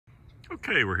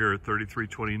Okay, we're here at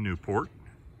 3320 Newport,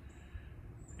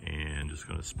 and just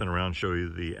going to spin around and show you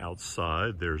the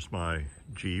outside. There's my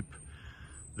Jeep.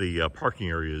 The parking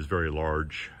area is very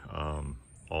large,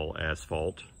 all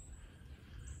asphalt.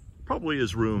 Probably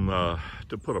is room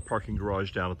to put a parking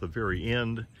garage down at the very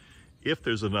end if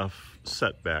there's enough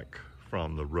setback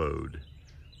from the road.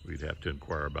 We'd have to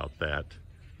inquire about that.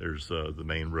 There's the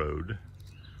main road.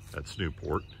 That's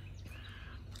Newport.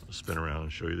 I'll spin around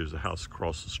and show you there's a house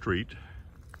across the street.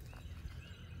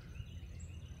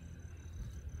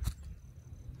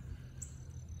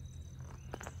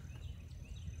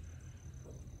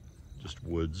 Just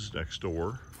woods next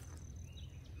door.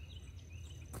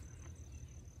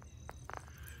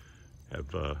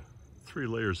 Have 3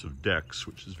 layers of decks,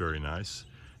 which is very nice.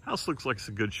 House looks like it's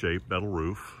in good shape, metal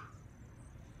roof.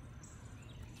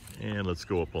 And let's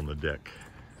go up on the deck.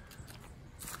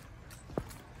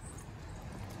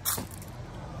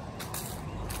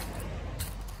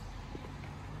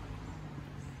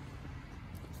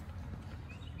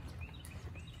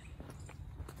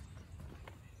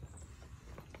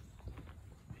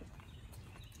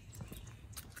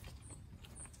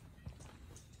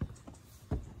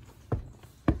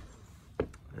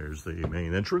 There's the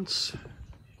main entrance.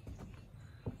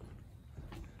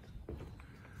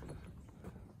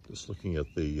 Just looking at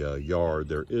the yard,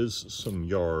 there is some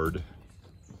yard,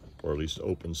 or at least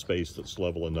open space that's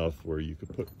level enough where you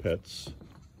could put pets.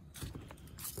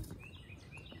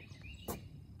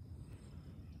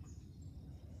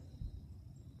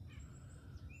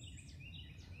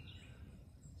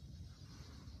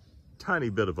 Tiny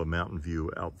bit of a mountain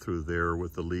view out through there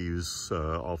with the leaves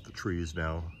off the trees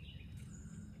now.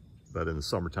 But in the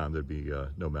summertime, there'd be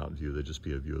no mountain view. There'd just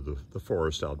be a view of the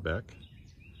forest out back.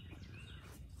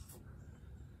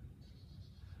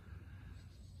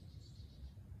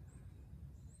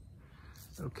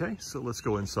 Okay, so let's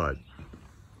go inside.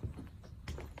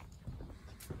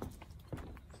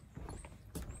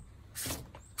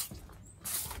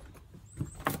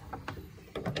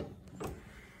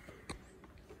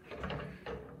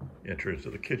 Enter into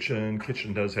the kitchen.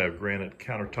 Kitchen does have granite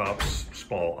countertops,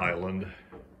 small island.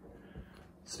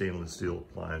 Stainless steel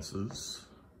appliances,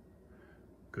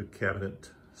 good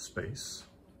cabinet space.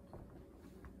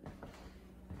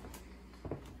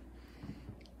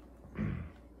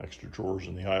 Extra drawers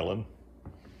in the island.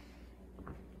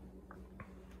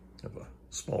 Have a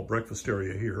small breakfast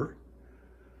area here.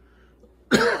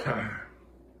 The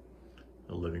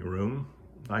living room,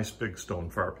 nice big stone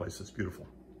fireplace, it's beautiful.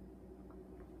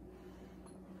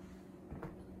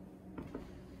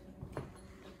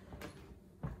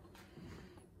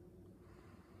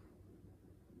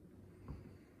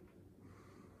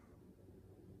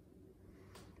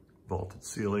 Vaulted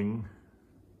ceiling.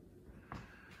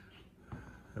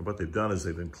 And what they've done is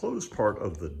they've enclosed part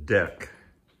of the deck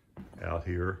out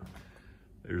here.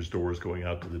 There's doors going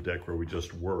out to the deck where we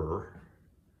just were.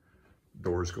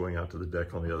 Doors going out to the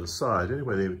deck on the other side.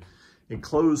 Anyway, they've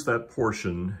enclosed that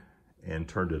portion and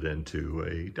turned it into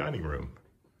a dining room,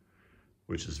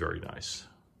 which is very nice.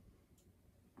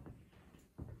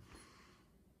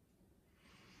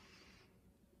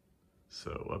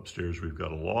 So upstairs we've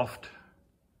got a loft.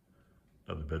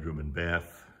 Another bedroom and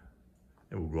bath,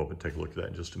 and we'll go up and take a look at that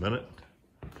in just a minute.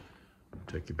 I'll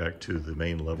take you back to the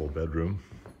main level bedroom.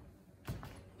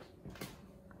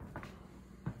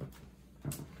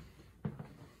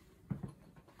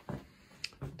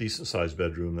 Decent sized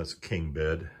bedroom, that's a king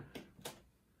bed.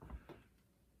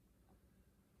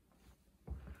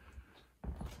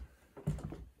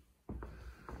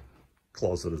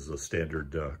 Closet is a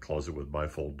standard closet with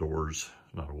bifold doors,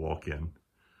 not a walk-in.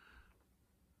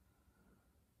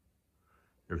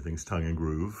 Everything's tongue and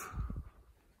groove.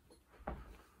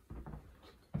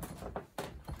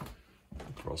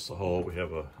 Across the hall, we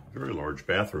have a very large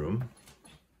bathroom.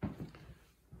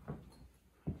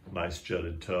 Nice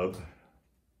jetted tub.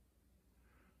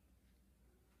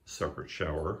 Separate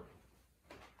shower.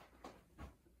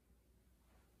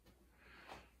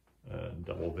 And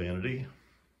double vanity.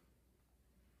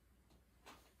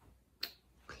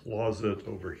 Closet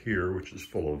over here, which is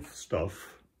full of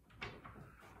stuff.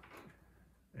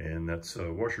 And that's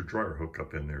a washer dryer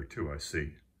hookup in there too, I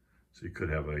see. So you could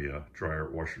have a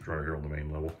washer dryer here on the main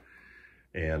level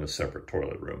and a separate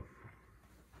toilet room.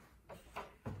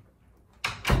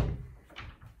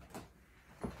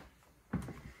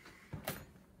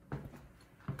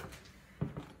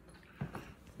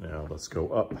 Now let's go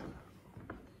up.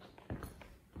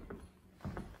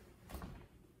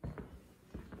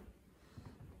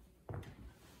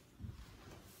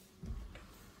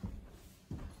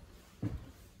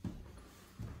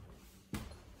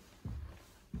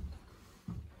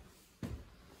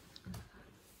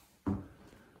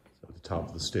 top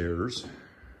of the stairs,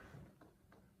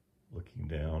 looking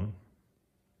down.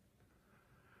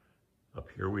 Up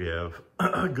here we have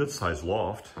a good sized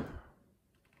loft.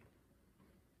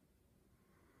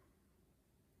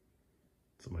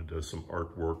 Somebody does some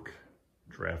artwork,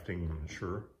 drafting, I'm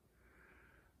sure.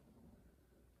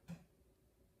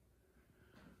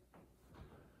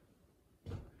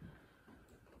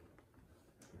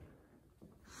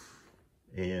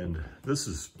 And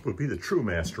this would be the true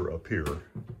master up here.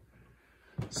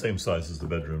 Same size as the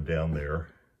bedroom down there.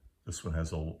 This one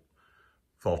has a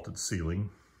vaulted ceiling.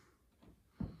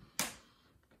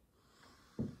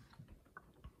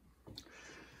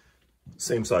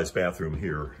 Same size bathroom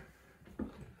here.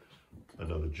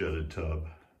 Another jetted tub.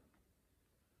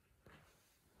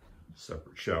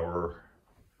 Separate shower.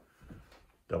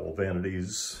 Double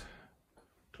vanities.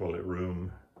 Toilet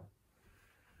room.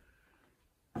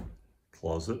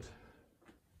 Closet.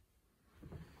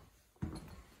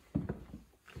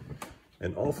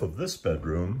 And off of this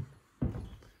bedroom,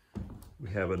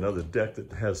 we have another deck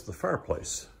that has the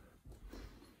fireplace.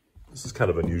 This is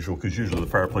kind of unusual because usually the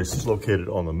fireplace is located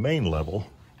on the main level,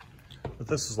 but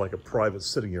this is like a private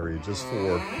sitting area just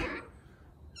for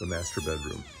the master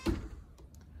bedroom.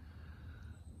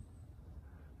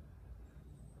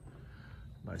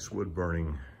 Nice wood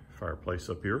burning fireplace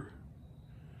up here.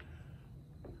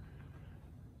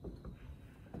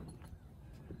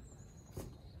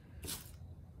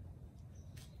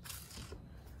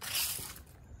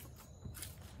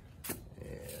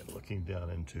 Looking down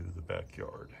into the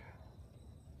backyard.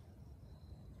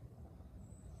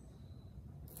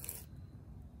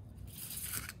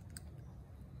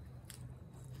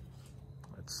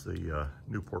 That's the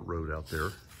Newport Road out there.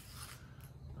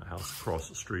 A house across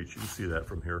the street. You can see that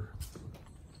from here.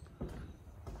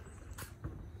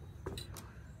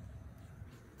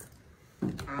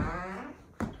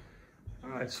 All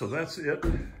right, so that's it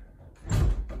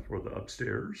for the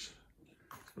upstairs.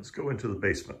 Let's go into the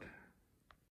basement.